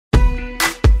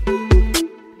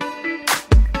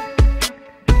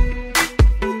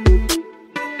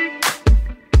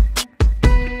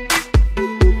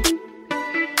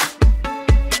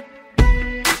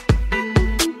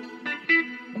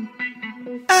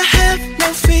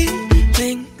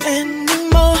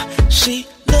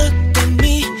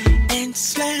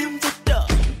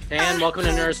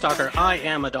welcome to Nerd Stalker. I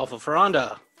am Adolfo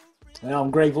Ferranda. And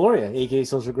I'm Greg Gloria, aka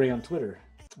Social Grey on Twitter.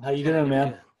 How you doing,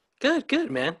 man?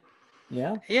 Good, man.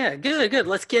 Yeah? Yeah, good.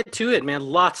 Let's get to it, man.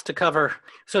 Lots to cover.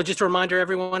 So just a reminder,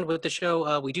 everyone, with the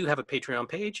show, we do have a Patreon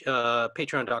page,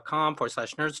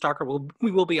 patreon.com/nerdstalker.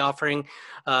 We will be offering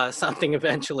something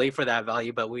eventually for that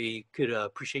value, but we could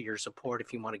appreciate your support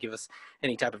if you want to give us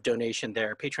any type of donation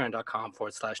there,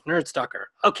 patreon.com/nerdstalker.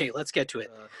 Okay, let's get to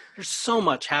it. There's so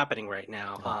much happening right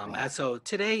now. So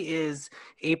today is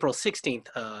April 16th.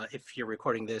 If you're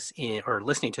recording this or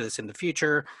listening to this in the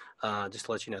future, just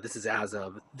to let you know, this is as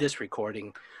of this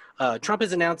recording. Trump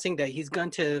is announcing that he's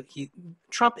going to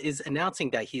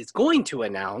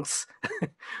announce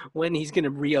when he's going to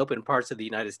reopen parts of the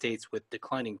United States with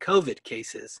declining COVID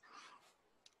cases.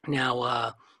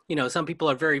 Now, some people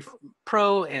are very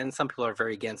pro and some people are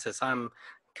very against this. I'm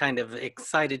kind of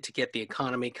excited to get the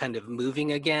economy kind of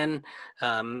moving again.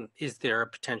 Is there a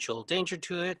potential danger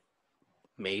to it?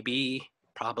 Maybe,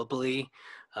 probably,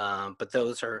 but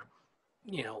those are,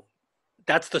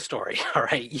 that's the story. All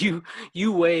right. You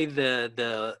weigh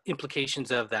the implications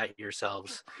of that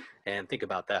yourselves and think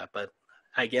about that. But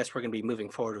I guess we're going to be moving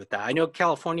forward with that. I know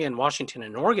California and Washington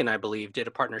and Oregon, I believe, did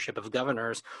a partnership of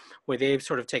governors where they've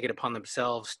sort of taken it upon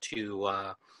themselves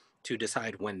to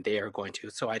decide when they are going to.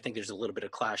 So I think there's a little bit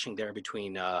of clashing there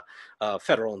between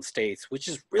federal and states, which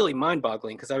is really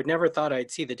mind-boggling because I would never thought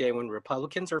I'd see the day when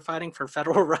Republicans are fighting for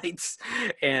federal rights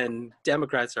and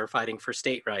Democrats are fighting for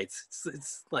state rights.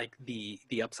 It's like the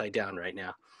upside down right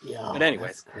now. Yeah, but anyways,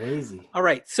 that's crazy. All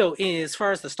right. So as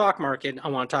far as the stock market, I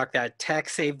want to talk that tech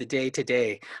saved the day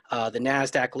today. The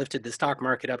NASDAQ lifted the stock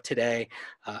market up today.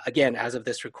 Again, as of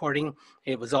this recording,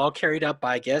 it was all carried up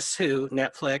by guess who?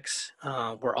 Netflix.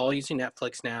 We're all using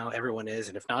Netflix now. Everyone is.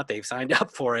 And if not, they've signed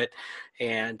up for it.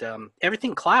 And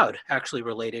everything cloud actually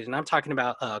related. And I'm talking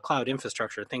about cloud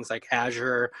infrastructure, things like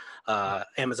Azure,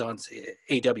 Amazon's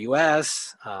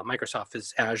AWS, Microsoft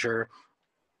is Azure.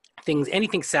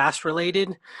 Anything SaaS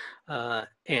related,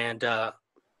 and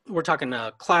we're talking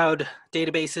cloud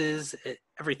databases,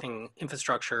 everything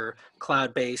infrastructure,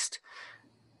 cloud-based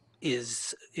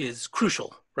is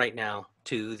crucial right now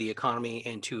to the economy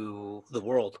and to the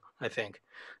world, I think.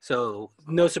 So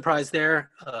no surprise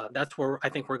there. That's where I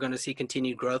think we're going to see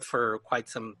continued growth for quite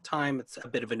some time. It's a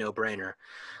bit of a no-brainer.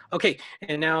 Okay,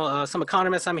 and now some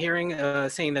economists I'm hearing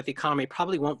saying that the economy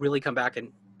probably won't really come back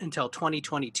until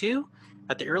 2022.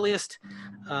 At the earliest.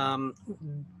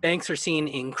 Banks are seeing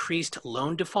increased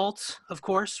loan defaults, of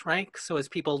course, right? So as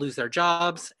people lose their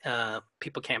jobs,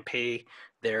 people can't pay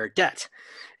their debt.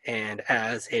 And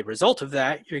as a result of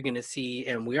that, you're going to see,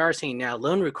 and we are seeing now,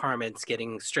 loan requirements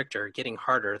getting stricter, getting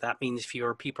harder. That means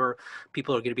fewer people are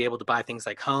going to be able to buy things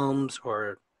like homes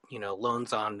or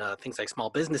loans on things like small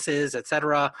businesses, et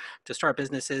cetera, to start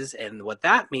businesses. And what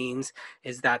that means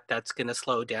is that that's going to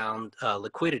slow down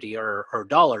liquidity or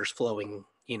dollars flowing,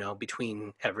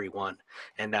 between everyone.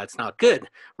 And that's not good,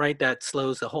 right? That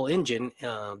slows the whole engine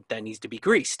that needs to be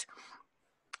greased.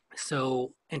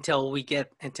 So until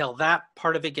that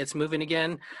part of it gets moving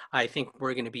again, I think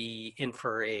we're going to be in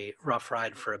for a rough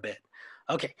ride for a bit.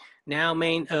 Okay, now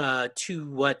to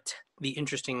what the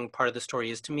interesting part of the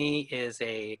story is to me is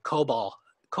a COBOL.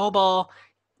 COBOL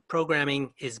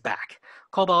programming is back.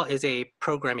 COBOL is a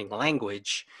programming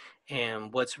language.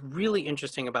 And what's really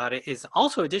interesting about it is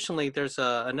also additionally, there's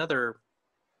another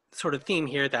sort of theme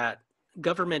here that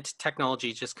government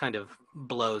technology just kind of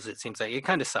blows. It seems like it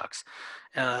kind of sucks.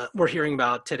 We're hearing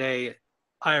about today,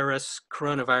 IRS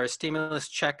coronavirus stimulus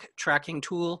check tracking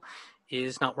tool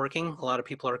is not working. A lot of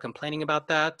people are complaining about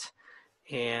that.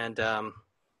 And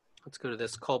let's go to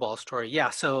this COBOL story. Yeah,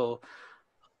 so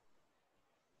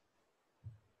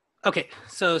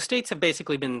states have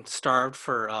basically been starved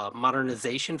for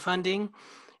modernization funding.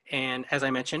 And as I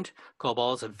mentioned,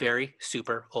 COBOL is a very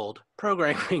super old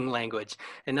programming language.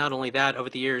 And not only that,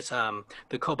 over the years, the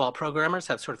COBOL programmers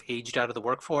have sort of aged out of the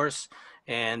workforce.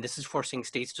 And this is forcing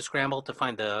states to scramble to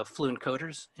find the fluent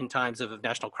coders in times of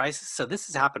national crisis. So this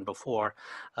has happened before.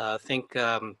 Think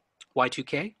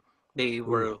Y2K. They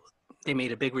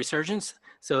made a big resurgence.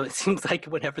 So it seems like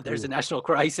whenever there's a national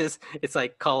crisis, it's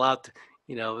like call out,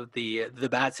 the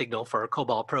bat signal for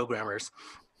COBOL programmers.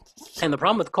 And the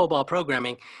problem with COBOL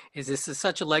programming is this is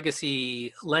such a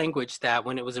legacy language that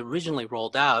when it was originally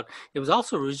rolled out, it was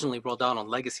also originally rolled out on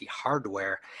legacy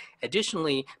hardware.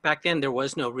 Additionally, back then there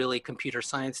was no really computer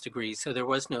science degrees, so they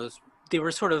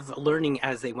were sort of learning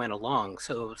as they went along.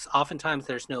 So oftentimes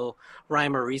there's no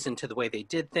rhyme or reason to the way they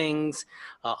did things.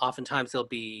 Oftentimes there'll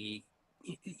be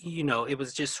it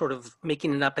was just sort of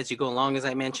making it up as you go along, as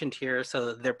I mentioned here.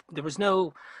 So there was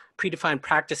no predefined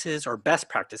practices or best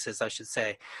practices, I should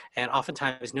say, and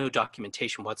oftentimes no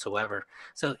documentation whatsoever.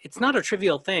 So it's not a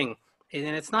trivial thing,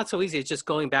 and it's not so easy as just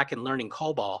going back and learning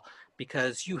COBOL,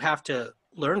 because you have to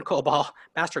learn COBOL,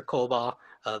 master COBOL,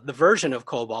 the version of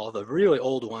COBOL, the really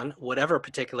old one, whatever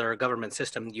particular government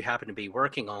system you happen to be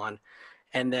working on.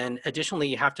 And then additionally,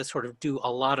 you have to sort of do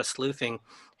a lot of sleuthing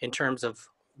in terms of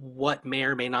what may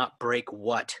or may not break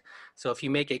what. So if you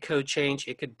make a code change,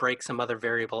 it could break some other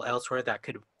variable elsewhere that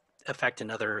could affect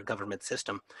another government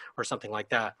system or something like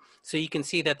that. So you can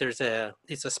see that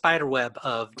it's a spider web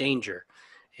of danger,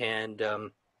 and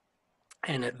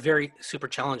very super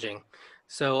challenging.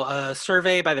 So a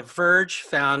survey by The Verge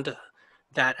found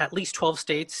that at least 12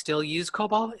 states still use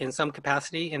COBOL in some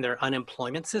capacity in their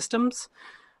unemployment systems.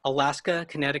 Alaska,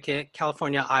 Connecticut,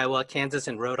 California, Iowa, Kansas,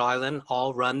 and Rhode Island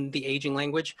all run the aging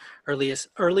language.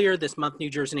 Earlier this month,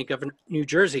 New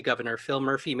Jersey Governor Phil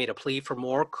Murphy made a plea for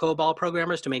more COBOL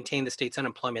programmers to maintain the state's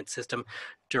unemployment system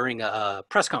during a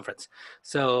press conference.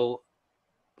 So,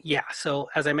 yeah. So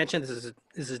as I mentioned, this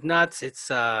is nuts.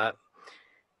 It's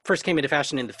first came into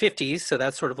fashion in the 50s, so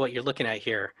that's sort of what you're looking at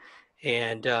here.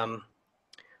 And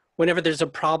whenever there's a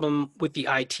problem with the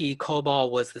IT, COBOL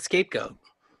was the scapegoat.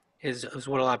 Is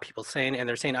what a lot of people are saying, and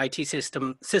they're saying IT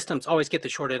systems always get the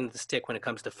short end of the stick when it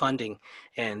comes to funding,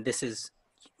 and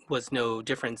was no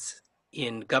difference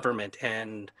in government,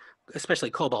 and especially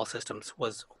COBOL systems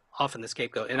was often the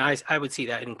scapegoat. And I would see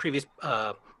that in previous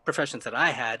professions that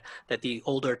I had, that the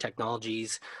older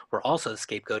technologies were also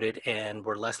scapegoated and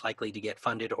were less likely to get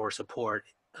funded or support,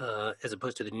 as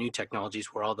opposed to the new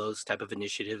technologies where all those type of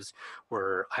initiatives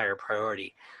were higher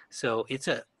priority. So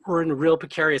we're in a real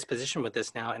precarious position with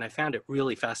this now, and I found it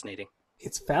really fascinating.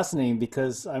 It's fascinating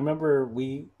because I remember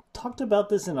we talked about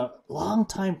this in a long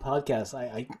time podcast.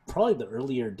 I probably the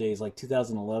earlier days, like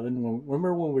 2011.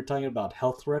 Remember when we were talking about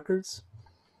health records?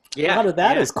 A Yeah, lot of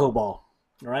that yeah, is COBOL,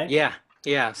 right? yeah,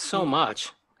 yeah. So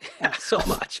much, yeah, so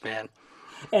much, man.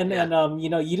 And Yeah,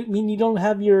 you don't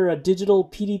have your digital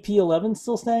PDP-11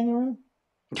 still standing around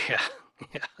yeah,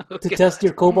 yeah. Oh to test God,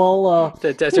 your COBOL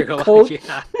the desert go. code?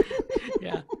 Yeah,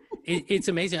 yeah. It's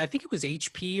amazing. I think it was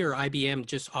HP or IBM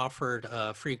just offered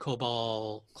free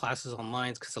COBOL classes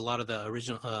online, because a lot of the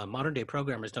original modern day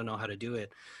programmers don't know how to do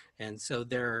it. And so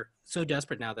they're so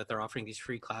desperate now that they're offering these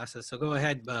free classes. So go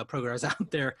ahead, programmers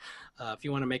out there, if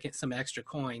you want to make it some extra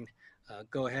coin,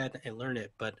 go ahead and learn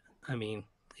it. But I mean,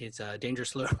 it's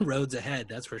dangerous roads ahead,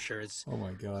 that's for sure. Oh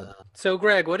my God. So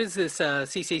Greg, what is this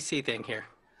CCC thing here?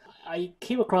 I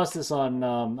came across this on.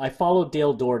 I followed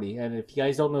Dale Doherty, and if you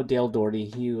guys don't know Dale Doherty,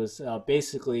 he was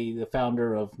basically the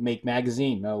founder of Make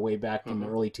Magazine way back in the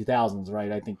Mm-hmm. early 2000s,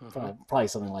 right? I think Mm-hmm. probably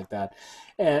something like that,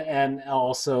 and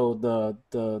also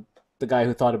the guy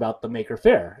who thought about the Maker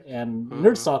Faire. And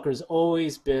Nerd Mm-hmm. Stalker's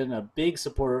always been a big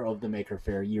supporter of the Maker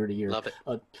Faire year to year. Love it.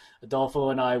 Adolfo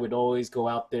and I would always go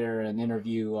out there and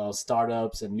interview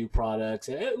startups and new products.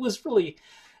 And it was really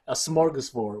a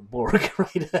smorgasbord,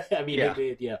 right? I mean, Yeah,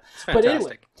 yeah. it's But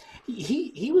anyway, fantastic.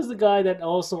 he was the guy that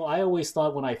also I always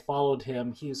thought when I followed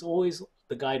him, he was always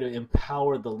the guy to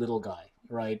empower the little guy,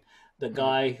 right? The Mm-hmm.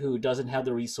 guy who doesn't have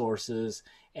the resources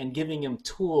and giving him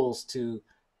tools to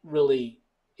really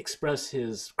express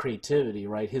his creativity,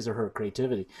 right? His or her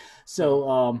creativity. Mm-hmm.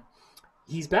 So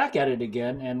he's back at it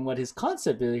again, and what his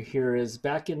concept here is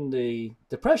back in the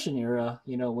Depression era,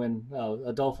 when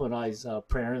Adolfo and I's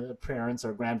parents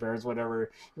or grandparents, whatever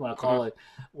you want to Mm-hmm. call it,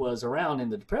 was around in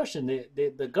the Depression.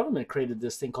 The government created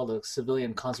this thing called the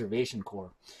Civilian Conservation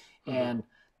Corps, Mm-hmm. and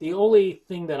the only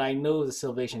thing that I know the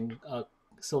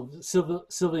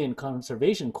Civilian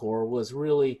Conservation Corps was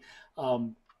really.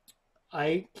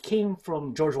 I came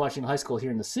from George Washington High School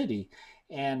here in the city,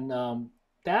 and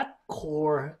that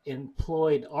corps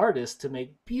employed artists to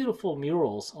make beautiful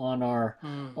murals on our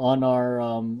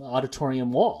Mm-hmm.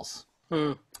 auditorium walls.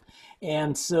 Mm-hmm.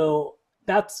 And so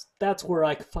that's where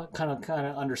I kind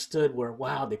of understood where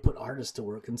wow they put artists to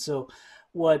work. And so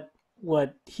what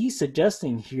he's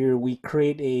suggesting here, we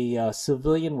create a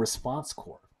civilian response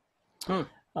corps, Hmm.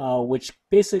 which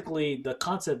basically the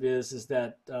concept is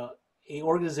that a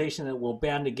organization that will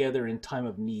band together in time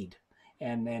of need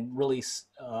and really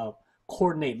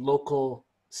coordinate local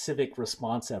civic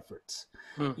response efforts,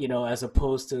 Hmm. as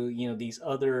opposed to these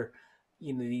other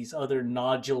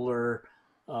nodular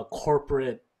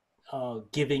corporate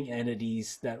giving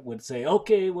entities that would say,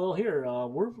 okay, well here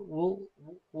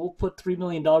we'll put $3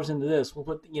 million into this. We'll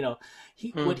put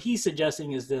Hmm. what he's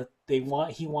suggesting is that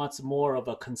he wants more of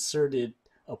a concerted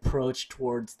approach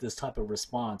towards this type of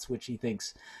response, which he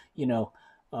thinks,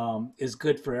 is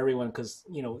good for everyone because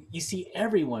you see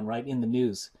everyone right in the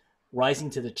news rising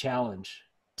to the challenge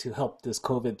to help this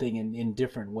COVID thing in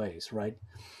different ways, right?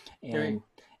 There,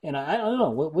 And I don't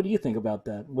know, what do you think about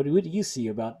that? What do you see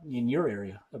about in your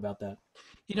area about that?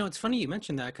 it's funny you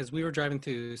mentioned that because we were driving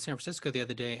through San Francisco the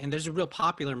other day, and there's a real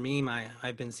popular meme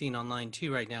I've been seeing online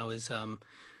too right now is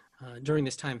during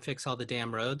this time, fix all the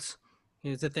damn roads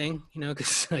is the thing,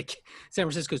 because like San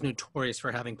Francisco is notorious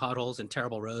for having potholes and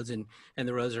terrible roads, and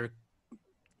the roads are,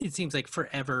 it seems like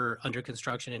forever under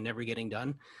construction and never getting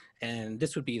done. And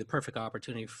this would be the perfect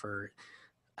opportunity for,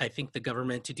 I think, the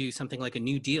government to do something like a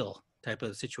New Deal type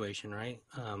of situation, right?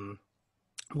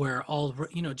 Where all,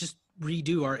 just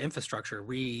redo our infrastructure,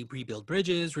 rebuild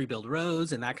bridges, rebuild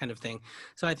roads, and that kind of thing.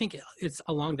 So I think it's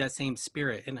along that same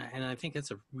spirit, and I think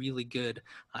it's a really good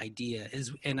idea.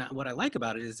 And what I like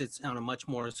about it is it's on a much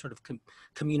more sort of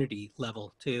community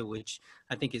level too, which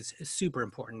I think is super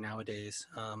important nowadays,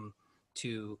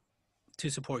 to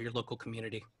support your local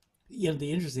community.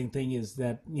 The interesting thing is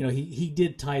that he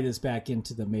did tie this back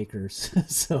into the makers,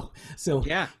 so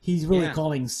Yeah, he's really yeah.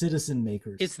 calling citizen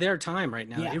makers. It's their time right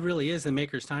now. Yeah, It really is the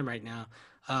maker's time right now.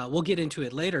 We'll get into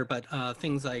it later, but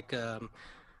things like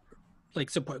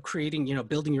support creating,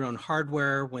 building your own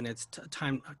hardware when it's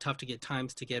tough to get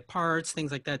times to get parts,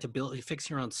 things like that, to fix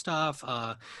your own stuff,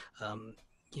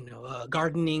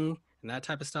 gardening and that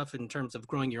type of stuff in terms of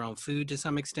growing your own food to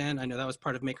some extent. I know that was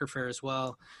part of Maker Faire as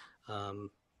well. Um,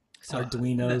 so a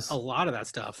Arduinos. lot of that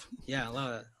stuff, yeah,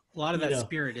 a lot of You that know,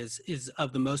 spirit is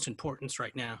of the most importance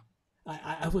right now.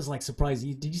 I was like surprised.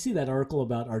 Did you see that article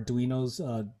about Arduinos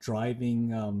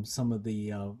driving some of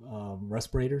the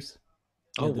respirators?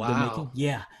 Oh That they're wow, making.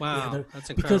 Yeah, yeah. wow, that's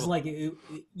Because incredible. like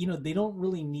they don't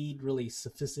really need really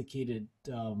sophisticated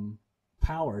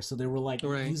power, so they were like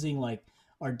Right. using like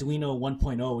Arduino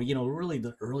 1.0. Really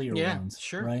the earlier Yeah, ones,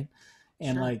 sure, right?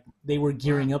 And sure. like they were Wow,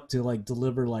 gearing up to like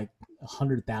deliver like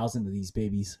 100,000 of these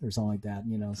babies or something like that.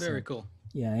 very So cool.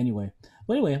 yeah. Anyway,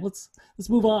 let's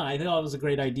move on. I thought it was a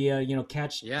great idea.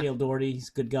 Catch Yeah. Dale Doherty. He's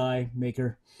a good guy,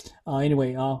 maker.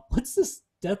 Anyway, what's this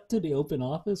death to the open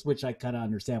office? Which I kind of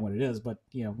understand what it is, but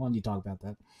why don't you talk about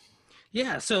that?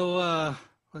 Yeah, so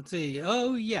let's see.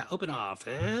 Oh yeah, open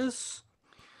office.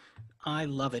 I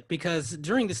love it because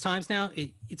during these times now,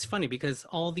 it's funny because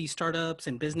all these startups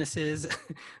and businesses,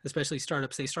 especially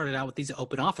startups, they started out with these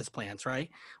open office plans, right?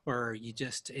 Where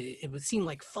it would seem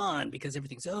like fun because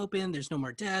everything's open, there's no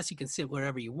more desks, you can sit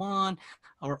wherever you want,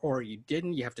 or you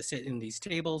didn't, you have to sit in these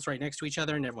tables right next to each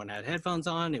other and everyone had headphones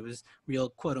on. It was real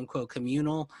quote unquote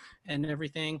communal and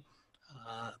everything.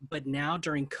 But now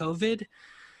during COVID,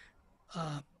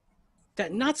 uh,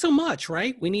 that not so much,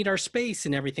 right? We need our space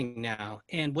and everything now.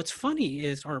 And what's funny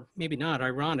is, or maybe not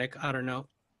ironic, I don't know,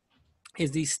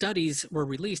 is these studies were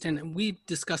released, and we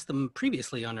discussed them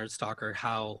previously on Stalker,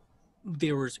 how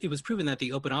it was proven that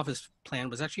the open office plan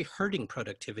was actually hurting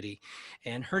productivity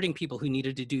and hurting people who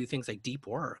needed to do things like deep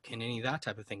work and any of that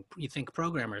type of thing. You think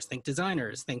programmers, think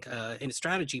designers, think in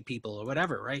strategy people or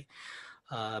whatever, right?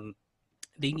 Um,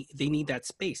 they need that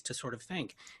space to sort of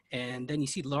think. And then you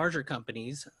see larger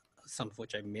companies, some of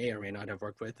which I may or may not have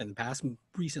worked with in the past,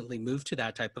 recently moved to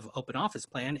that type of open office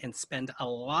plan and spend a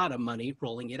lot of money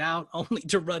rolling it out, only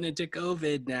to run into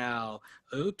COVID now.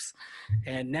 Oops.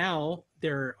 And now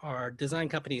there are design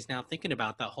companies now thinking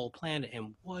about that whole plan,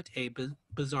 and what a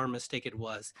bizarre mistake it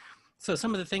was. So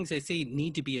some of the things they see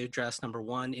need to be addressed, number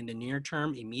one, in the near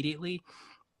term, immediately,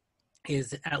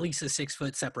 is at least a 6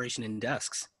 foot separation in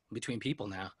desks between people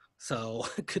now. So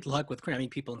good luck with cramming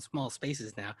people in small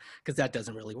spaces now, because that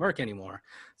doesn't really work anymore.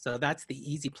 So that's the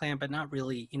easy plan, but not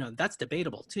really, that's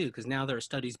debatable too, because now there are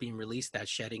studies being released that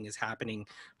shedding is happening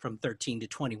from 13 to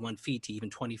 21 feet to even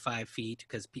 25 feet,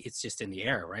 because it's just in the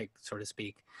air, right, so to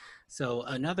speak. So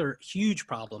another huge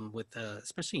problem with,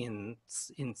 especially in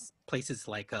places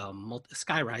like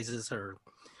sky rises or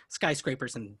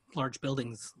skyscrapers and large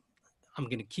buildings, I'm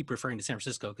going to keep referring to San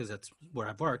Francisco because that's where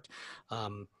I've worked.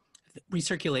 Um,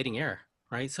 Recirculating air,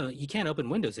 right? So you can't open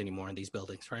windows anymore in these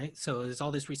buildings, right? So there's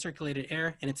all this recirculated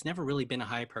air, and it's never really been a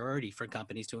high priority for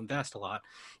companies to invest a lot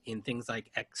in things like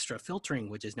extra filtering,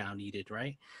 which is now needed,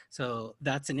 right? So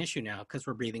that's an issue now because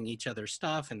we're breathing each other's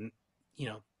stuff, and you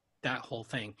know that whole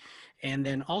thing. And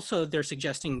then also they're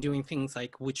suggesting doing things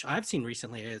like, which I've seen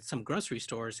recently at some grocery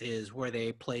stores, is where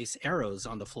they place arrows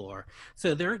on the floor.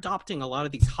 So they're adopting a lot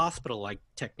of these hospital-like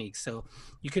techniques. So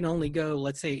you can only go,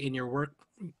 let's say, in your work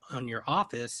on your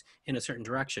office in a certain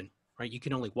direction, right? You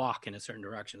can only walk in a certain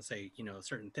direction, say, a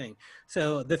certain thing.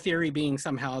 So the theory being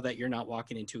somehow that you're not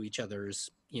walking into each other's,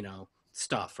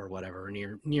 stuff or whatever,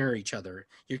 near each other.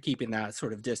 You're keeping that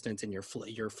sort of distance, and you're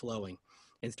flowing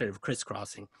instead of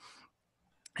crisscrossing.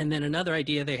 And then another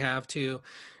idea they have too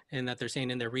and that they're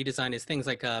saying in their redesign is things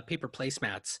like paper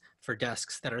placemats for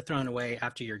desks that are thrown away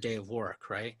after your day of work,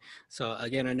 right? So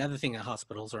again, another thing that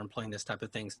hospitals are employing this type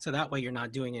of things. So that way you're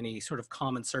not doing any sort of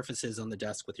common surfaces on the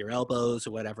desk with your elbows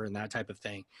or whatever and that type of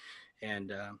thing.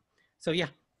 And so yeah,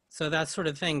 so that sort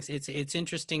of things. It's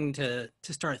interesting to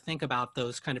start think about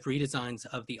those kind of redesigns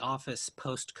of the office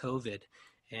post COVID,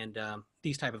 and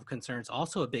these type of concerns.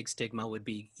 Also, a big stigma would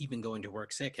be even going to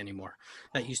work sick anymore.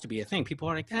 That used to be a thing. People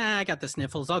are like, I got the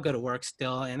sniffles, I'll go to work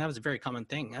still, and that was a very common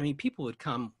thing. I mean, people would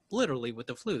come literally with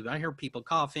the flu. I heard people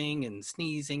coughing and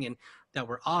sneezing, and that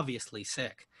were obviously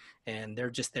sick, and they're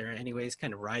just there anyways,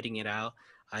 kind of riding it out.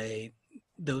 I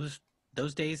those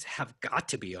days have got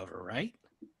to be over, right?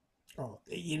 Oh,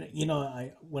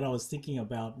 what I was thinking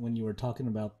about when you were talking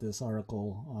about this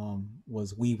article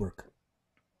was WeWork.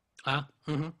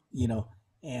 Mm-hmm. You know,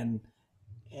 and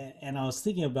and I was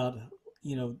thinking about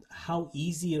how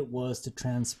easy it was to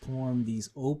transform these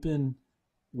open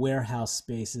warehouse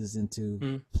spaces into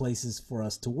Mm-hmm. places for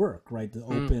us to work, right?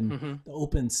 Mm-hmm. The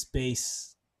open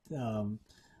space um,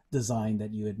 design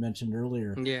that you had mentioned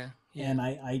earlier. Yeah, yeah. And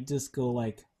I just go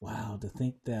like, wow, to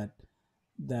think that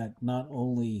not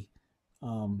only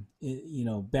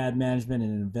bad management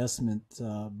and investment,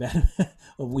 bad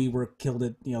we were killed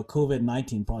it.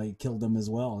 COVID-19 probably killed them as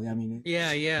well. I mean,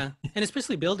 Yeah, yeah. And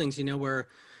especially buildings, where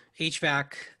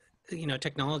HVAC,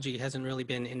 technology hasn't really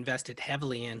been invested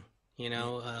heavily in,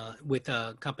 with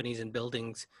companies and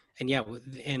buildings. And yeah,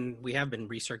 and we have been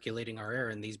recirculating our air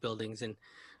in these buildings, and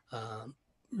uh,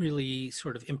 really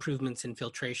sort of improvements in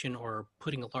filtration or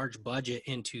putting a large budget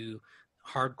into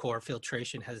hardcore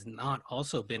filtration has not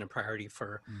also been a priority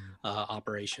for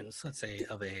operations, let's say, did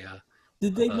of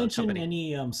they a mention company.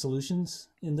 any solutions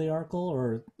in the article,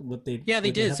 or Yeah, they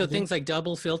what they did. have So to do? things like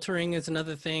double filtering is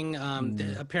another thing.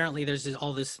 Mm, Apparently, there's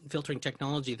all this filtering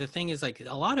technology. The thing is, like,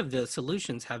 a lot of the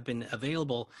solutions have been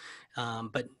available,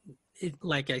 but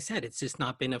like I said, it's just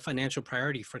not been a financial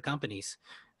priority for companies.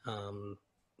 Um,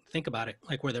 think about it,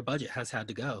 like where their budget has had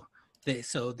to go.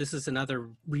 So this is another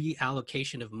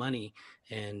reallocation of money,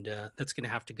 and that's going to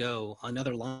have to go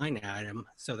another line item.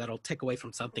 So that'll take away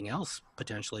from something else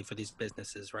potentially for these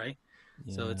businesses, right?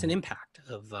 So it's yeah. an impact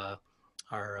of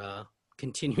our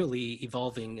continually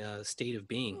evolving state of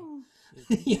being.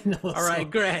 All right,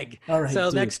 So Greg. all right, So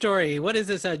dude. next story. What is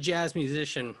this jazz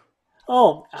musician?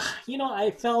 Oh,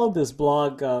 I followed this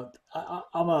blog.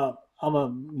 I'm a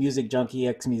music junkie,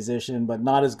 ex musician, but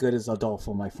not as good as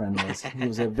Adolfo, my friend was. He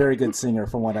was a very good singer,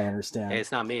 from what I Hey, understand.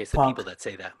 it's not me. It's the Punk, people that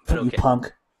say that. But you okay.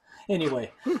 punk.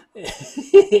 Anyway,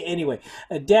 anyway,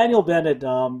 Daniel Bennett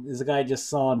is a guy I just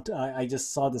saw. I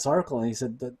just saw this article, and he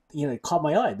said that it caught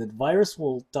my eye that virus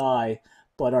will die,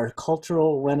 but our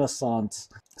cultural renaissance.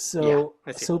 Yeah, So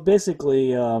I see. so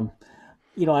basically,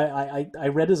 I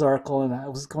read his article and I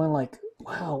was going like,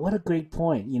 wow, what a great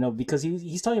point. Because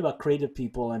he's talking about creative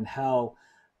people and how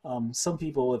some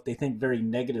people, if they think very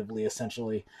negatively,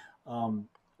 essentially, um,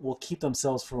 will keep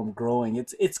themselves from growing.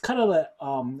 It's kind of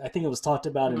I think it was talked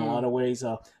about in a lot Mm, of ways,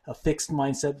 a fixed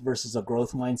mindset versus a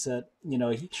growth mindset.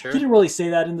 He sure. didn't really say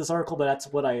that in this article, but that's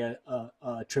what I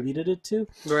attributed it to.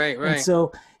 Right, And right.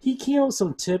 so he came up with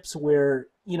some tips where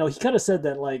he kind of said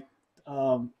that like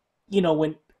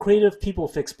when creative people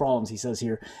fix problems, he says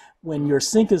here, when Mm, your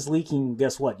sink is leaking,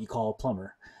 guess what? You call a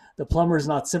plumber. The plumber is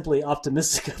not simply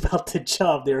optimistic about the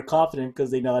job; they are confident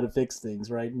because they know how to fix things,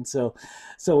 right? And so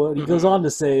what he goes mm-hmm. on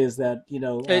to say is that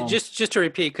Just to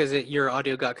repeat, because your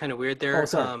audio got kind of weird oh, there.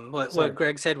 sorry, What sorry,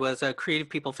 Greg said was creative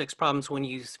people fix problems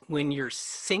when your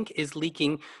sink is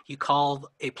leaking, you call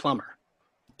a plumber.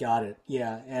 got it,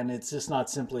 yeah, and it's just not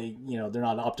simply they're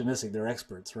not optimistic; they're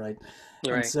experts, right?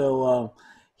 And Right. so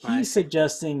I he's see.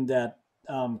 suggesting that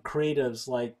creatives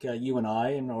like you and I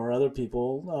and or other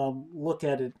people look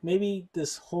at it maybe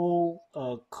this whole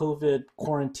COVID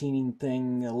quarantining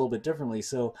thing a little bit differently.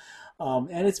 So,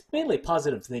 and it's mainly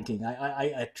positive thinking. I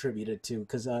attribute it to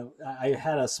because I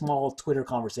had a small Twitter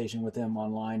conversation with him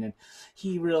online, and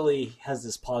he really has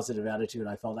this positive attitude.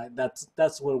 I felt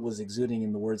that's what was exuding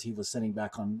in the words he was sending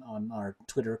back on our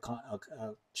Twitter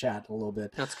chat a little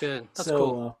bit. That's good. That's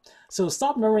cool. So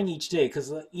stop numbering each day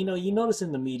because you notice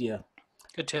in the media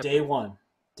Good tip. day one,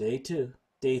 day two,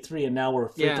 day three, and now we're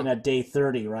Yeah. freaking at day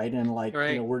 30, right? And like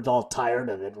Right. we're all tired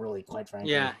of it, really, quite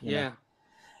Yeah. frankly. Yeah.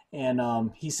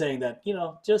 And he's saying that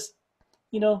just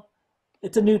you know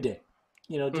it's a new day.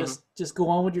 Hmm. Just go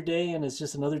on with your day, and it's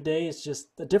just another day. It's just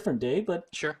a different day, but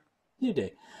Sure. new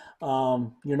day.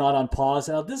 You're not on pause.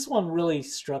 Now this one really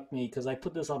struck me because I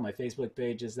put this on my Facebook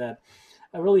page. Is that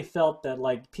I really felt that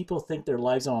like people think their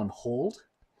lives are on hold,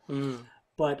 Mm.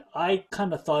 but I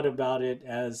kind of thought about it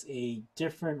as a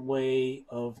different way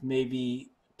of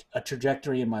maybe a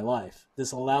trajectory in my life.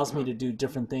 This allows me Hmm. to do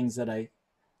different things that I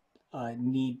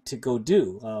need to go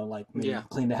do, like Yeah, maybe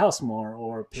clean the house more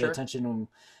or pay sure. attention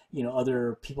to,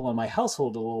 other people in my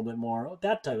household a little bit more,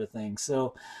 that type of thing.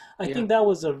 So I Yeah. think that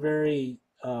was a very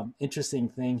interesting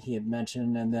thing he had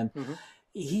mentioned. And then Hmm.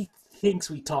 he thinks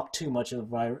we talk too much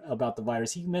about the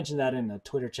virus. He mentioned that in a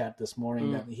Twitter chat this morning,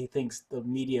 Mm. that he thinks the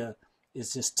media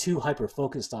is just too hyper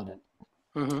focused on it,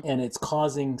 Hmm. and it's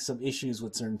causing some issues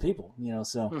with certain people.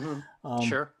 So Hmm.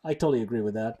 Sure. I totally agree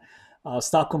with that.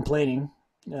 Stop complaining.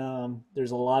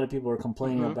 There's a lot of people who are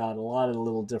complaining Hmm. about a lot of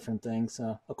little different things.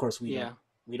 Of course, Yeah.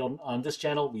 we don't on this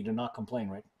channel. We do not complain,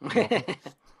 right, Walter?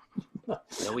 No,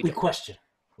 we we don't. question.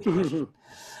 We question.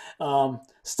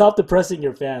 Stop depressing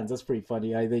your fans. That's pretty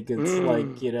funny. I think it's like,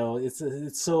 Mm.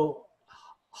 it's so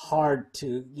hard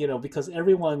to, because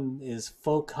everyone is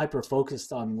hyper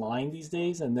focused online these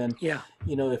days. And then, Yeah.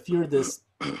 if you're this,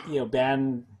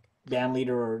 band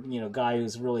leader, or guy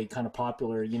who's really kind of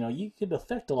popular, you could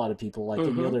affect a lot of people like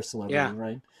any Hmm. other Yeah. celebrity,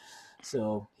 right?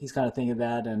 So he's kind of thinking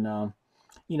that. And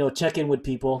check in with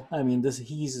people. I mean, this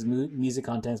he uses music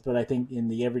contents, but I think in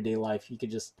the everyday life, you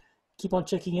could just keep on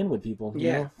checking in with people.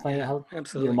 Yeah. Find out Yeah. how your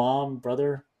Absolutely. mom,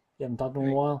 brother, you haven't talked to him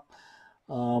in a Right. while.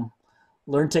 Um,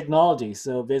 Learn technology.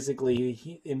 So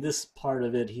basically, in this part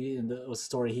of it, in the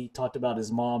story, he talked about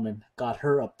his mom and got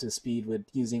her up to speed with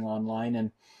using online,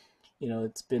 and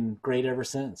it's been great ever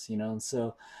since.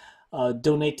 So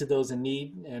donate to those in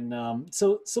need. And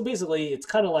so basically, it's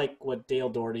kind of like what Dale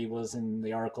Doherty was in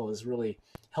the article, is really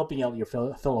helping out your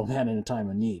fellow man in a time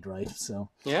of need, right? So,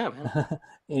 Yeah, man.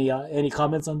 any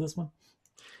comments on this one?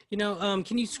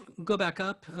 Can you go back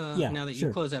up Yeah, now that you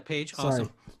sure. closed that page? Sorry.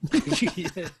 Awesome.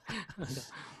 Yeah.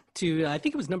 To I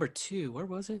think it was number two. Where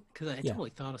was it? Because I Yeah.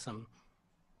 totally thought of some.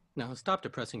 No, stop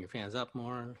depressing your fans up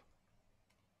more.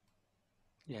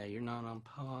 Yeah, you're not on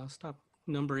pause. Stop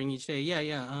numbering each day. Yeah,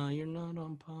 yeah. You're not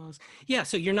on pause. Yeah,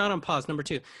 so you're not on pause. Number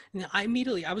two. Now, I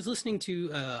was listening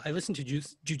to I listen to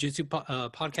jujitsu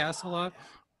podcasts a Oh lot,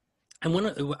 and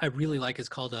one I really like is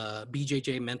called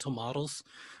BJJ Mental Models,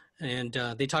 and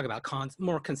they talk about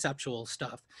more conceptual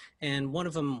stuff. And one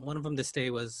of them this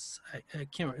day was I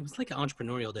can't remember, it was like an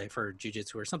entrepreneurial day for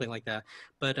jujitsu or something like that.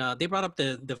 But they brought up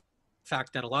the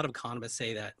fact that a lot of economists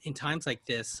say that in times like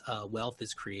this, wealth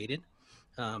is created.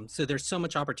 So there's so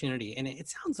much opportunity, and it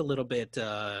sounds a little bit,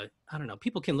 I don't know,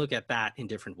 people can look at that in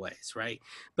different ways, right?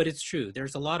 But it's true.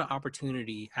 There's a lot of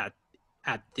opportunity at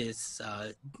this,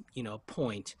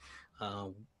 point. Uh,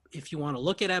 if you want to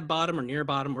look at bottom or near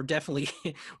bottom, we're definitely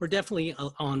we're definitely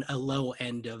on a low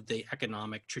end of the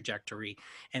economic trajectory,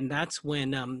 and that's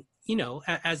when,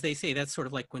 as they say, that's sort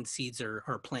of like when seeds are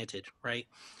planted, right?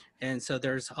 And so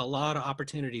there's a lot of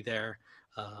opportunity there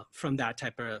from that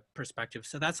type of perspective.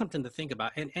 So that's something to think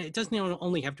about. And it doesn't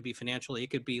only have to be financially, it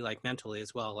could be like mentally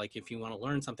as well. Like if you want to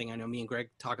learn something, I know me and Greg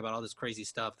talk about all this crazy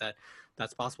stuff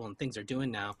that's possible and things are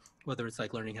doing now, whether it's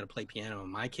like learning how to play piano in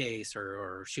my case,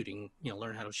 or shooting,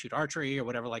 learn how to shoot archery or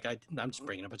whatever. Like I'm just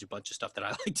bringing up a bunch of stuff that I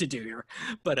like to do here.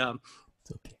 But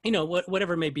It's okay.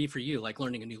 whatever it may be for you, like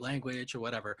learning a new language or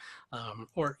whatever,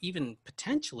 or even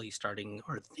potentially starting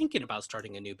or thinking about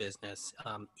starting a new business,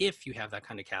 if you have that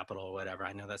kind of capital or whatever.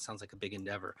 I know that sounds like a big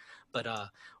endeavor, but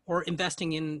or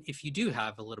investing in, if you do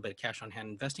have a little bit of cash on hand,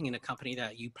 investing in a company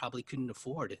that you probably couldn't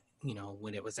afford,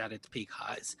 when it was at its peak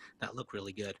highs, that look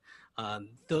really good.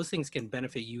 Those things can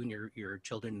benefit you and your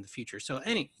children in the future. So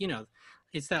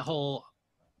it's that whole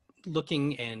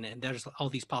looking, and there's all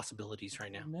these possibilities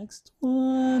right now. Next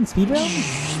one, speed round.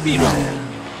 Speed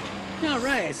round. All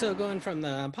right. So going from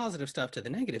the positive stuff to the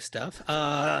negative stuff,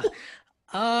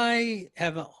 I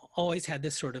have always had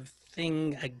this sort of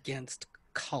thing against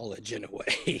college in a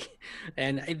way,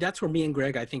 and that's where me and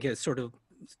Greg, I think, is sort of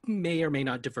may or may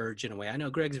not diverge in a way. I know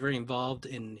Greg's very involved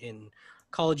in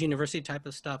college, university type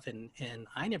of stuff, and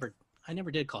I never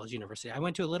did college, university. I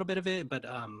went to a little bit of it, but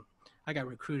I got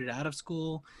recruited out of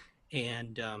school,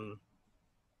 and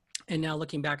now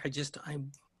looking back,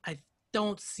 I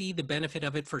don't see the benefit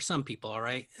of it for some people. All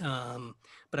right,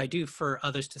 but I do for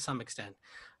others to some extent.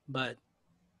 But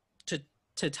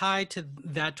to tie to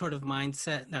that sort of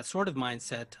mindset,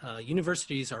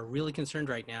 universities are really concerned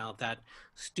right now that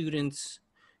students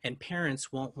and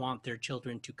parents won't want their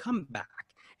children to come back,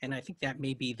 and I think that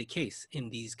may be the case in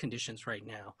these conditions right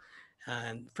now,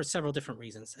 and for several different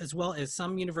reasons, as well as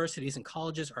some universities and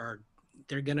colleges are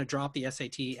they're going to drop the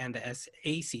SAT and the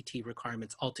SACT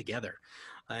requirements altogether.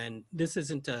 And this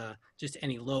isn't just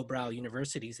any lowbrow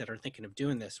universities that are thinking of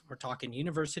doing this. We're talking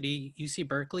University, UC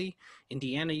Berkeley,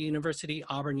 Indiana University,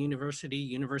 Auburn University,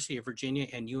 University of Virginia,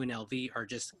 and UNLV are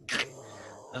just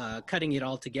cutting it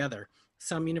all together.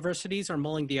 Some universities are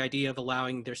mulling the idea of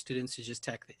allowing their students to just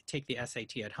take the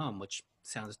SAT at home, which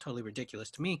sounds totally ridiculous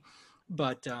to me.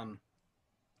 But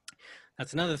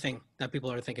that's another thing that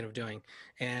people are thinking of doing.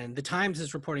 And the Times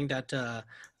is reporting that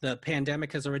the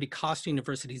pandemic has already cost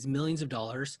universities millions of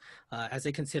dollars. As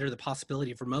they consider the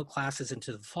possibility of remote classes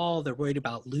into the fall, they're worried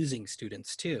about losing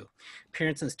students too.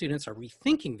 Parents and students are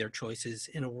rethinking their choices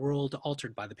in a world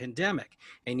altered by the pandemic.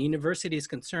 And university is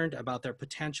concerned about their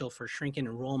potential for shrinking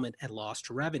enrollment and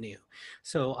lost revenue.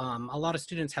 So a lot of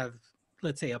students have,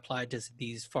 let's say, applied to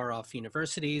these far off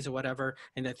universities or whatever,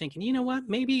 and they're thinking, you know what,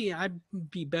 maybe I'd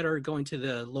be better going to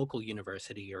the local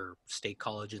university or state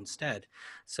college instead.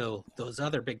 So those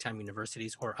other big time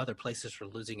universities or other places are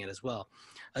losing it as well.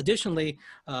 Additionally,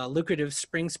 lucrative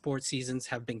spring sports seasons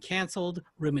have been canceled,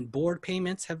 room and board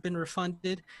payments have been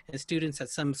refunded, and students at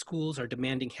some schools are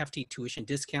demanding hefty tuition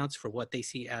discounts for what they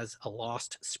see as a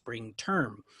lost spring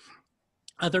term.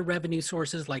 Other revenue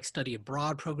sources like study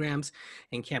abroad programs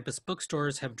and campus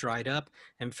bookstores have dried up,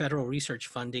 and federal research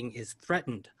funding is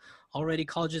threatened. Already,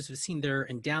 colleges have seen their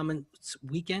endowments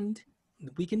weakened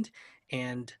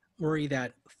and worry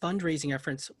that fundraising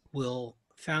efforts will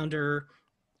founder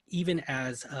even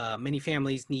as many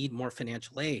families need more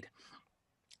financial aid.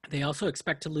 They also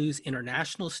expect to lose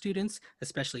international students,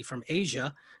 especially from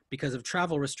Asia, because of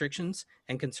travel restrictions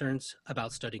and concerns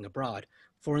about studying abroad.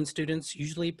 Foreign students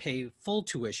usually pay full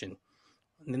tuition,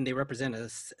 and then they represent a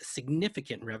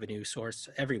significant revenue source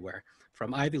everywhere,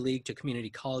 from Ivy League to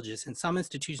community colleges. And some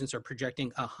institutions are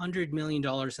projecting $100 million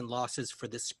in losses for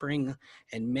the spring,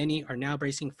 and many are now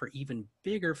bracing for even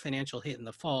bigger financial hit in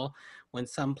the fall, when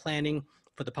some planning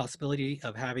for the possibility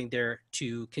of having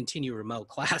to continue remote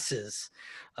classes.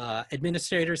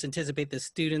 Administrators anticipate the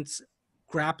students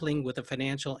grappling with the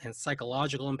financial and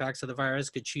psychological impacts of the virus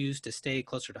could choose to stay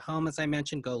closer to home, as I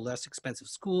mentioned, go less expensive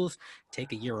schools,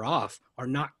 take a year off, or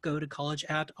not go to college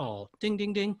at all. Ding,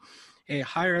 ding, ding. A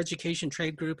higher education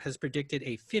trade group has predicted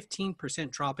a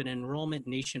 15% drop in enrollment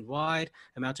nationwide,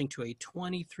 amounting to a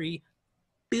 23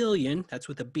 billion, that's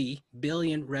with a B,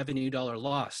 billion revenue dollar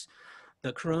loss.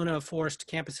 The corona forced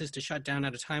campuses to shut down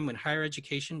at a time when higher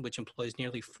education, which employs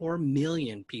nearly 4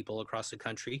 million people across the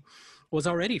country, was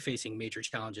already facing major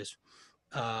challenges.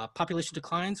 Population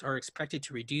declines are expected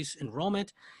to reduce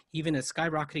enrollment, even as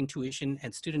skyrocketing tuition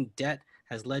and student debt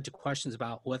has led to questions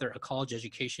about whether a college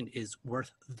education is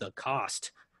worth the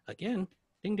cost. Again,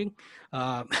 ding, ding.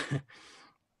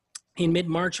 In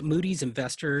mid-March, Moody's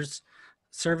Investors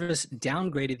Service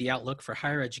downgraded the outlook for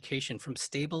higher education from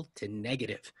stable to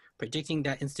negative, predicting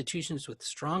that institutions with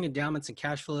strong endowments and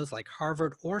cash flows like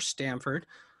Harvard or Stanford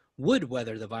would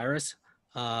weather the virus,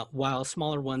 while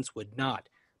smaller ones would not.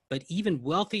 But even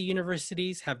wealthy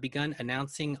universities have begun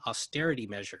announcing austerity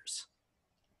measures.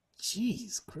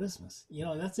 Jeez, Christmas.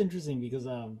 That's interesting because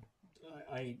I'm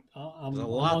There's a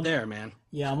lot on, there, man.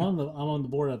 yeah, I'm on the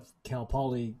board of Cal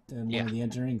Poly and one Yeah. of the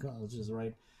engineering colleges,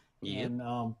 right? Yep.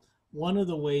 And one of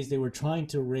the ways they were trying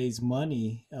to raise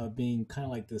money, being kind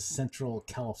of like the Central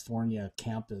California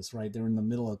campus, right? They're in the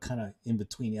middle of kind of in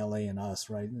between LA and us,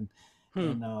 right?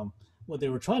 And what they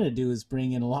were trying to do is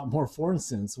bring in a lot more foreign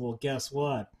students. Well, guess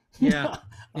what? Yeah.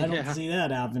 I don't see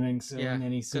that happening soon. Yeah.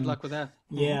 Any soon. Good luck with that.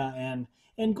 Yeah,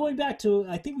 and going back to,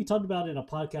 I think we talked about it in a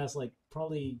podcast like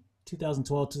probably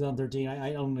 2012, 2013.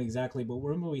 I don't know exactly, but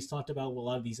remember we talked about a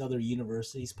lot of these other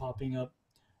universities popping up,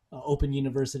 open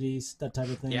universities, that type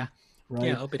of thing. Yeah. Right.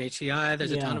 Yeah. Open HCI.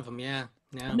 There's a ton of them. Yeah.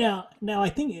 Now I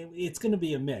think it's going to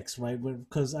be a mix, right?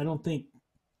 Because I don't think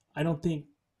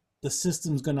the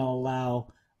system's going to allow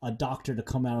a doctor to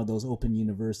come out of those open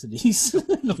universities.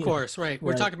 Of course, right.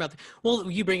 We're talking about,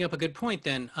 well, you bring up a good point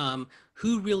then.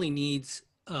 Who really needs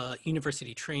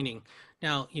university training?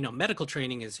 Now, medical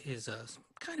training is a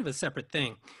kind of a separate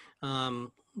thing.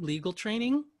 Legal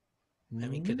training, I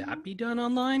mean, could that be done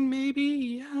online?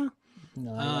 Maybe, yeah.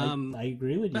 No, I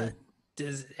agree with you.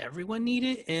 Does everyone need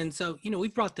it? And so,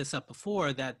 we've brought this up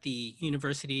before, that the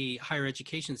university higher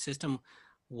education system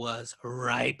was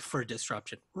ripe for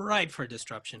disruption.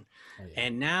 Oh, yeah.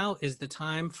 And now is the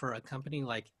time for a company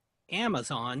like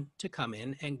Amazon to come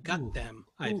in and gut them,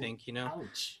 I think,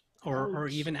 Ouch. Or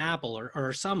even Apple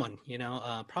or someone,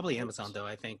 probably Amazon though,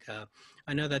 I think.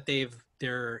 I know that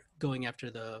they're going after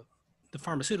the the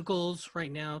pharmaceuticals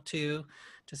right now too,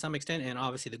 to some extent, and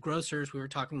obviously the grocers we were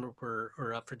talking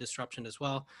were up for disruption as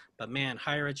well. But man,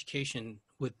 higher education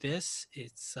with this,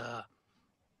 it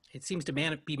seems to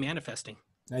be manifesting.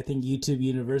 I think YouTube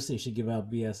University should give out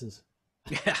BSs.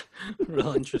 Yeah,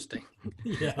 real interesting.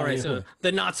 Yeah, All right, it so would.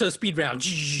 the not so speed round.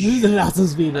 The not so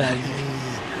speed round.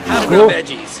 Have no Cool.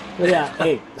 veggies. Yeah,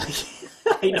 hey.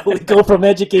 I know we go from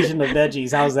education to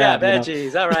veggies. How's Yeah, that?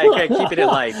 veggies. All right, okay, keeping it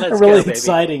light. Let's Really go, baby.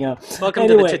 exciting. Welcome to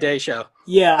the Anyway, Today Show.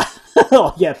 yeah.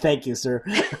 Oh, yeah. Thank you, sir.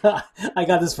 I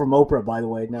got this from Oprah, by the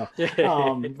way. No.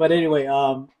 But anyway,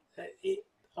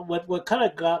 what kind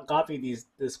of got me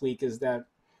this week is that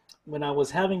when I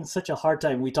was having such a hard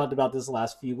time, we talked about this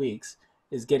last few weeks,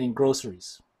 is getting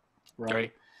groceries,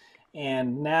 right?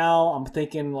 And now I'm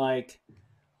thinking like,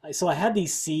 so I had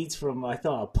these seeds from, I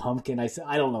thought, a pumpkin. I said,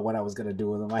 I don't know what I was going to do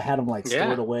with them. I had them like Yeah.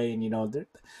 stored away, and I think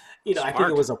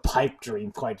Smart. it was a pipe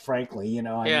dream, quite frankly. Yeah.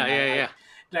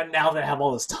 Now that I have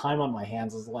all this time on my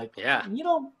hands, it's like, Yeah.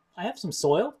 I have some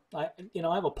soil. I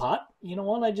have a pot. You know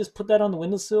what? I just put that on the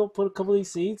windowsill, put a couple of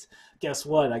these seeds. Guess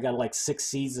what? I got like 6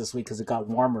 seeds this week because it got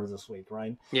warmer this week,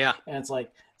 right? Yeah. And it's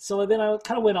like, so then I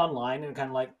kind of went online and kind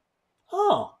of like,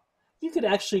 oh, you could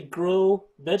actually grow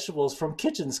vegetables from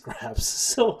kitchen scraps.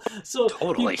 So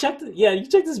Totally. you check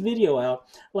this video out.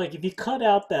 Like if you cut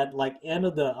out that like end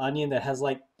of the onion that has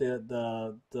like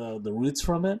the roots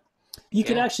from it, you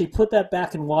could actually put that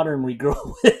back in water and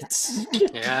regrow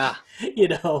it. Yeah.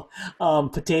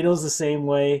 Potatoes the same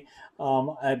way.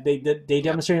 They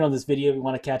demonstrated on this video. If you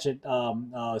want to catch it,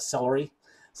 celery.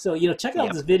 So check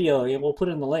out this video. We'll put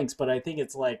it in the links. But I think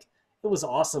it's like, it was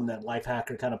awesome that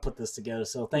Lifehacker kind of put this together.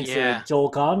 So thanks to Joel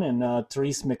Kahn and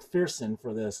Therese McPherson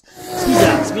for this.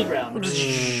 Speed round.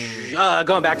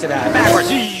 Going back to that backwards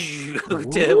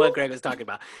to what Greg was talking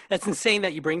about. That's insane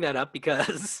that you bring that up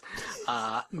because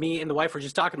me and the wife were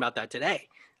just talking about that today.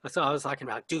 So I was talking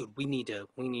about, dude, we need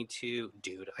to,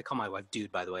 dude. I call my wife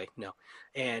dude, by the way. No,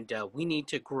 and we need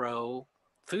to grow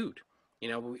food.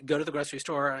 We go to the grocery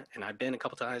store, and I've been a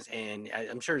couple times, and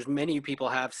I'm sure as many people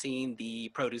have seen, the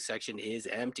produce section is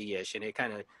empty-ish, and it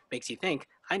kind of makes you think,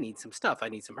 I need some stuff. I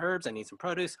need some herbs. I need some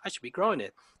produce. I should be growing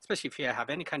it, especially if you have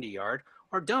any kind of yard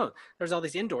or don't. There's all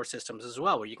these indoor systems as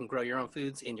well where you can grow your own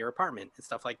foods in your apartment and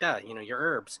stuff like that, your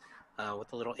herbs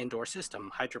with a little indoor system,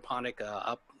 hydroponic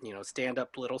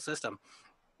stand-up little system.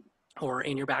 Or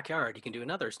in your backyard, you can do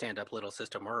another stand-up little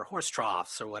system or horse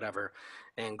troughs or whatever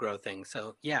and grow things.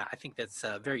 So yeah, I think that's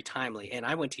very timely. And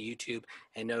I went to YouTube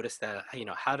and noticed that,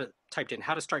 typed in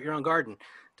how to start your own garden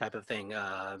type of thing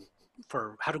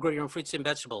for how to grow your own fruits and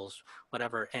vegetables,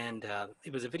 whatever. And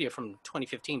it was a video from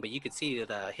 2015, but you could see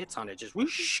the hits on it just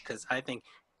whoosh, because I think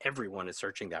everyone is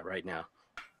searching that right now.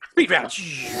 Speed round.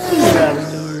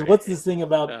 What's this thing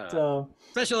about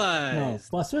Specialized? No,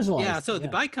 Specialized. Yeah, so the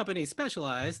bike company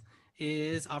Specialized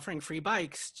is offering free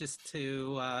bikes just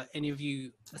to any of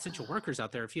you essential workers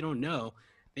out there. If you don't know,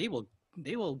 they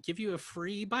will give you a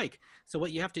free bike. So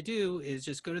what you have to do is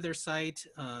just go to their site,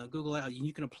 Google it.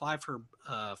 You can apply for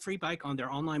a free bike on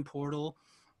their online portal.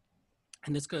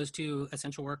 And this goes to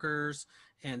essential workers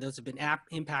and those have been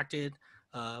impacted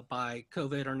by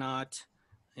COVID or not.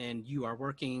 And you are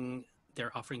working,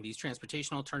 they're offering these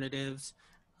transportation alternatives.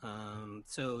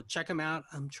 So check them out.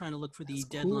 I'm trying to look for the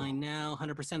deadline now.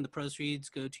 100% of the proceeds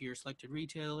go to your selected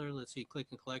retailer. Let's see, click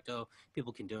and collect. Oh,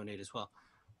 people can donate as well.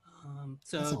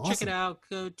 So check it out.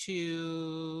 Go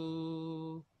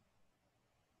to,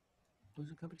 what was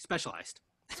the company? Specialized.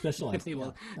 Specialized.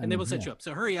 And they will set you up.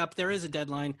 So hurry up. There is a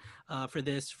deadline for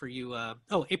this for you.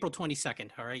 April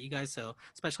 22nd. All right, you guys. So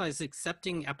Specialized is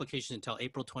accepting applications until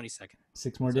April 22nd.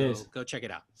 6 more days. Go check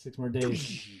it out. 6 more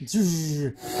days.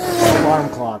 Alarm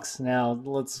clocks. Now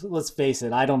let's face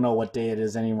it. I don't know what day it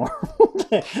is anymore.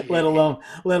 let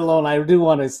alone I do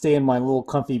want to stay in my little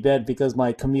comfy bed because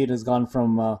my commute has gone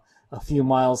from a few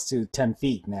miles to 10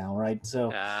 feet now, right?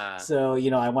 So I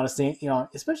want to stay,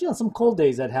 especially on some cold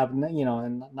days that happen,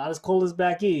 and not as cold as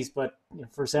back east, but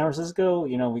for San Francisco,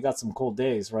 we got some cold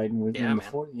days, right? And we've been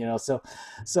before,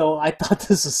 so I thought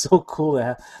this is so cool to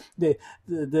have the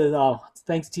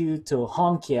thanks to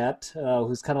Honkyat,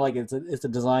 who's kind of like it's a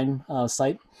design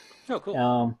site. Oh,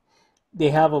 cool. They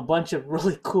have a bunch of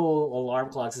really cool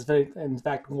alarm clocks. In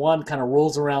fact, one kind of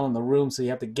rolls around in the room, so you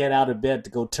have to get out of bed to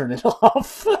go turn it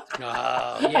off.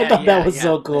 I thought that was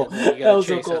so cool. That was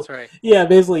so cool. That's right. Yeah,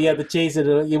 basically, you have to chase it.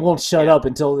 It won't shut up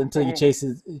until you chase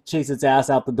its ass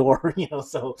out the door.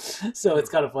 So it's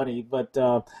kind of funny. But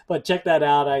check that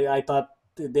out. I thought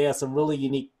they have some really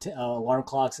unique alarm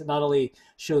clocks. It not only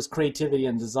shows creativity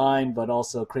in design, but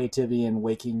also creativity in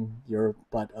waking your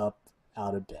butt up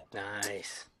out of bed.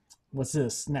 Nice. What's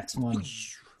this next one?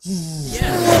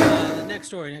 Yeah, the next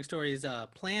story. Next story is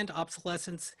planned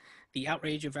obsolescence, the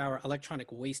outrage of our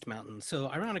electronic waste mountain. So,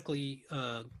 ironically,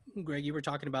 Greg, you were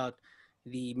talking about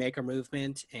the maker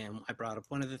movement, and I brought up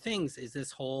one of the things is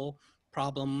this whole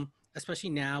problem, especially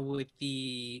now with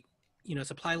the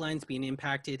supply lines being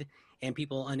impacted and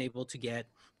people unable to get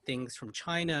things from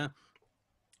China.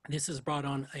 This has brought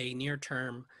on a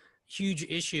near-term huge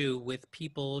issue with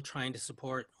people trying to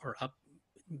support or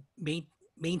ma-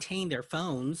 maintain their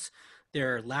phones,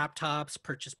 their laptops,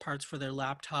 purchase parts for their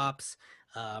laptops,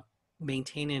 uh,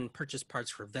 maintain and purchase parts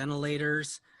for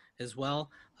ventilators as well.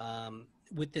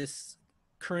 With this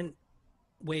current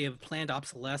way of planned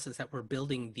obsolescence that we're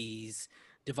building these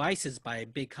devices by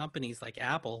big companies like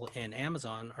Apple and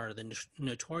Amazon are the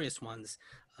notorious ones.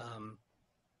 Um,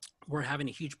 we're having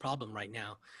a huge problem right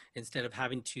now. Instead of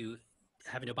having to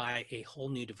buy a whole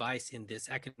new device in this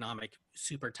economic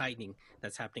super tightening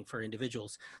that's happening for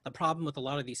individuals. The problem with a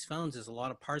lot of these phones is a lot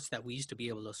of parts that we used to be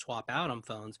able to swap out on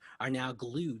phones are now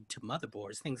glued to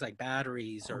motherboards, things like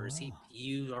batteries Oh or wow.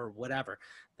 CPU or whatever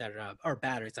that or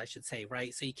batteries, I should say,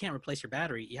 right? So you can't replace your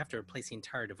battery. You have to replace the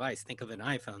entire device. Think of an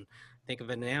iPhone, think of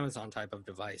an Amazon type of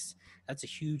device. That's a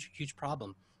huge, huge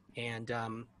problem. And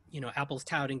Apple's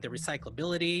touting the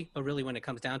recyclability, but really when it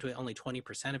comes down to it, only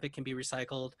 20% of it can be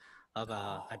recycled of,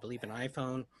 I Oh believe, an man,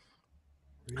 iPhone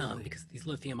really? because of these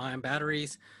lithium-ion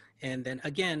batteries. And then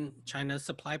again, China's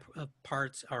supply of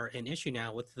parts are an issue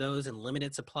now with those in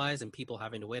limited supplies and people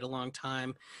having to wait a long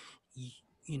time. You,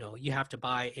 you have to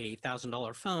buy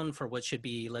 $1,000 phone for what should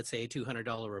be, let's say, a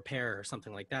 $200 repair or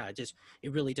something like that.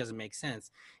 It really doesn't make sense.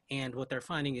 And what they're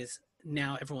finding is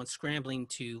now everyone's scrambling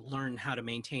to learn how to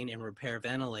maintain and repair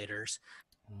ventilators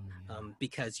Oh yeah.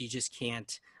 because you just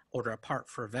can't order a part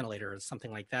for a ventilator or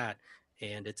something like that.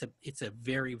 And it's a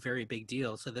very, very big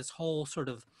deal. So this whole sort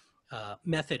of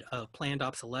method of planned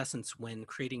obsolescence when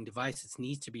creating devices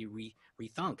needs to be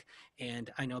rethunk. And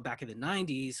I know back in the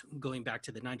 90s, going back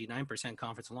to the 99%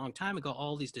 conference a long time ago,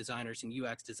 all these designers and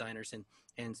UX designers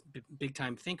and big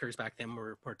time thinkers back then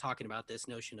were talking about this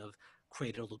notion of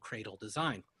cradle to cradle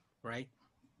design, right?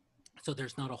 So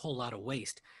there's not a whole lot of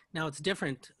waste. Now it's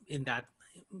different in that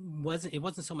it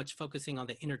wasn't so much focusing on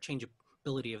the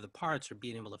interchangeability of the parts or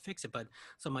being able to fix it, but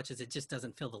so much as it just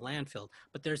doesn't fill the landfill.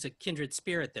 But there's a kindred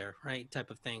spirit there, right? Type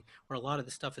of thing where a lot of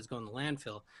the stuff is going to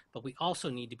landfill, but we also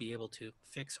need to be able to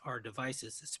fix our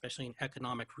devices, especially in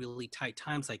economic, really tight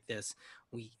times like this.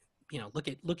 We, look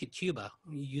at Cuba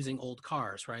using old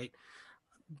cars, right?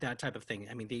 That type of thing.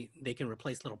 I mean, they can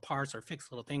replace little parts or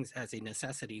fix little things as a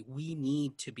necessity. We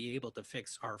need to be able to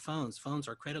fix our phones. Phones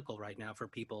are critical right now for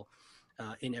people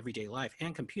in everyday life,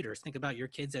 and computers. Think about your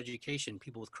kids' education,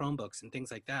 people with Chromebooks and things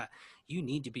like that. You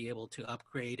need to be able to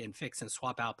upgrade and fix and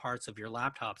swap out parts of your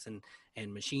laptops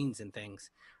and machines and things,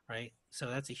 right? So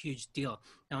that's a huge deal.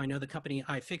 Now, I know the company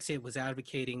iFixit was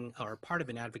advocating, or part of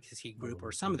an advocacy group,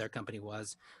 or some of their company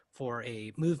was, for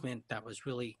a movement that was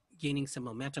really gaining some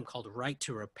momentum called Right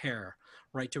to Repair.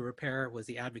 Right to Repair was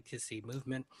the advocacy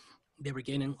movement. They were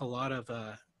gaining a lot of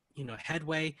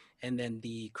headway, and then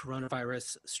the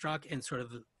coronavirus struck and sort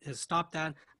of has stopped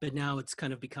that. But now it's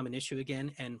kind of become an issue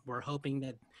again, and we're hoping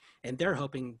that, and they're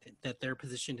hoping that they're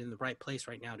positioned in the right place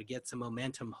right now to get some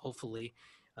momentum. Hopefully,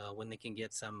 when they can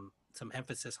get some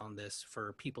emphasis on this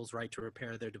for people's right to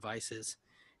repair their devices,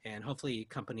 and hopefully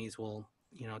companies will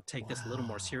take this a little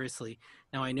more Wow. seriously.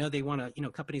 Now I know they want to,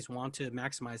 companies want to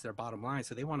maximize their bottom line,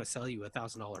 so they want to sell you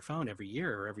 $1,000 phone every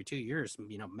year or every 2 years,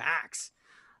 max.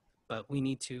 But we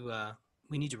need to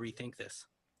rethink this.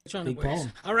 John, Big problem.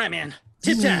 all right, man.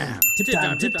 Tip time. Tip Tip time.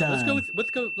 time. Tip Tip time. Let's go time.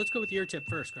 with let's go with your tip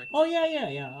first, Greg. Oh yeah, yeah,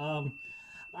 yeah.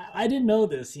 I didn't know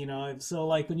this. So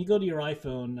like when you go to your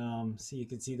iPhone, so you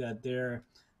can see that there's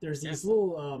Yeah. these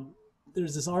little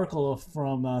there's this article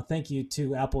from thank you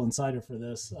to Apple Insider for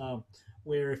this,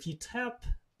 where if you tap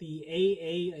the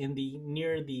AA in the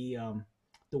near the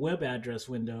web address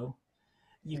window,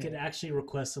 you could actually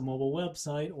request a mobile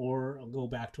website or go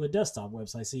back to a desktop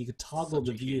website. So you could toggle Such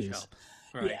the a huge views. help.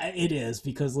 Right. Yeah, it is,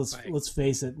 because Right. let's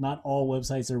face it, not all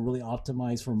websites are really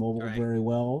optimized for mobile Right. very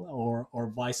well, or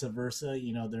vice versa. Right.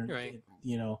 You know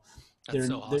That's so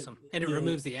they're awesome, and it yeah,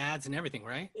 removes the ads and everything,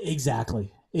 right? exactly,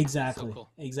 So exactly, cool.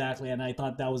 exactly. And I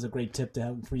thought that was a great tip to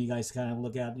have for you guys to kind of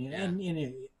look at. Yeah.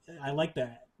 I like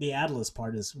that the Atlas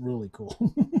part is really cool.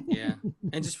 Yeah.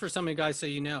 And just for some of you guys, so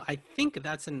I think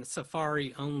that's a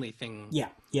Safari only thing. Yeah,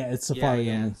 yeah, it's Yeah, Safari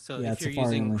yeah. only. So Yeah, if it's you're Safari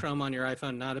using only. Chrome on your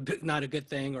iPhone, not a good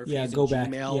thing. Or if you're Yeah, using go back.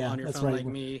 Gmail Yeah, on your that's phone right.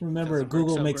 like me, it Remember, doesn't work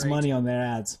Google so makes great. money on their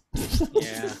ads.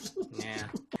 Yeah, yeah.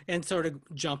 And sort of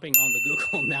jumping on the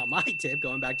Google now, my tip,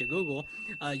 going back to Google,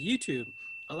 YouTube.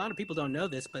 a lot of people don't know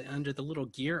this, but under the little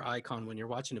gear icon when you're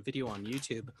watching a video on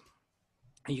YouTube,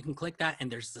 you can click that and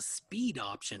there's the speed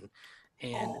option.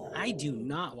 And I do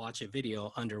not watch a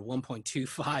video under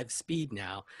 1.25 speed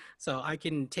now. So I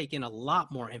can take in a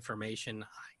lot more information.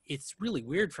 It's really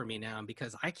weird for me now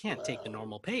because I can't take the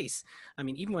normal pace. I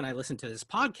mean, even when I listen to this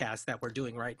podcast that we're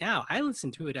doing right now, I listen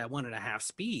to it at 1.5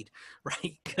 speed,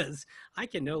 right? Because I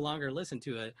can no longer listen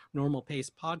to a normal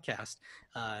pace podcast.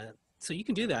 So you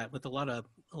can do that with a lot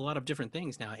of different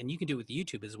things now, and you can do it with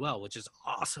YouTube as well, which is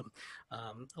awesome.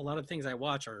 A lot of things I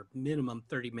watch are minimum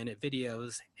 30-minute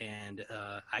videos, and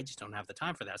I just don't have the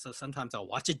time for that. So sometimes I'll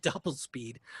watch at double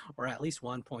speed or at least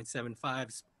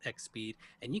 1.75x speed,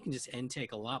 and you can just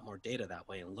intake a lot more data that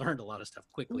way and learn a lot of stuff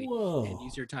quickly. Whoa. And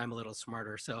use your time a little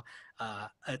smarter. So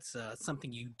it's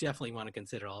something you definitely want to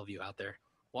consider, all of you out there.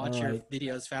 Watch your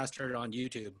videos faster on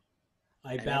YouTube.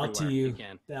 I bow to you.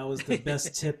 That was the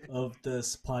best tip of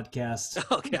this podcast.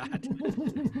 Oh, God.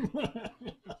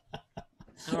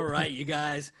 All right, you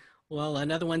guys. Well,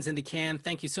 another one's in the can.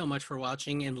 Thank you so much for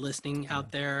watching and listening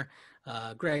out there.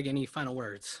 Greg, any final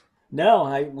words? No,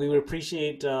 we would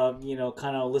appreciate, kind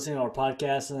of listening to our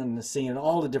podcast and seeing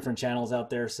all the different channels out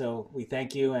there. So we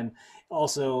thank you. And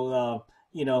also,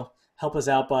 help us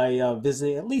out by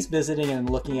visiting and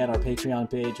looking at our Patreon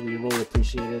page. We really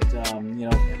appreciate it,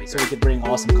 so we could bring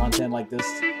awesome content like this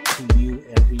to you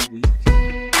every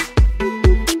week.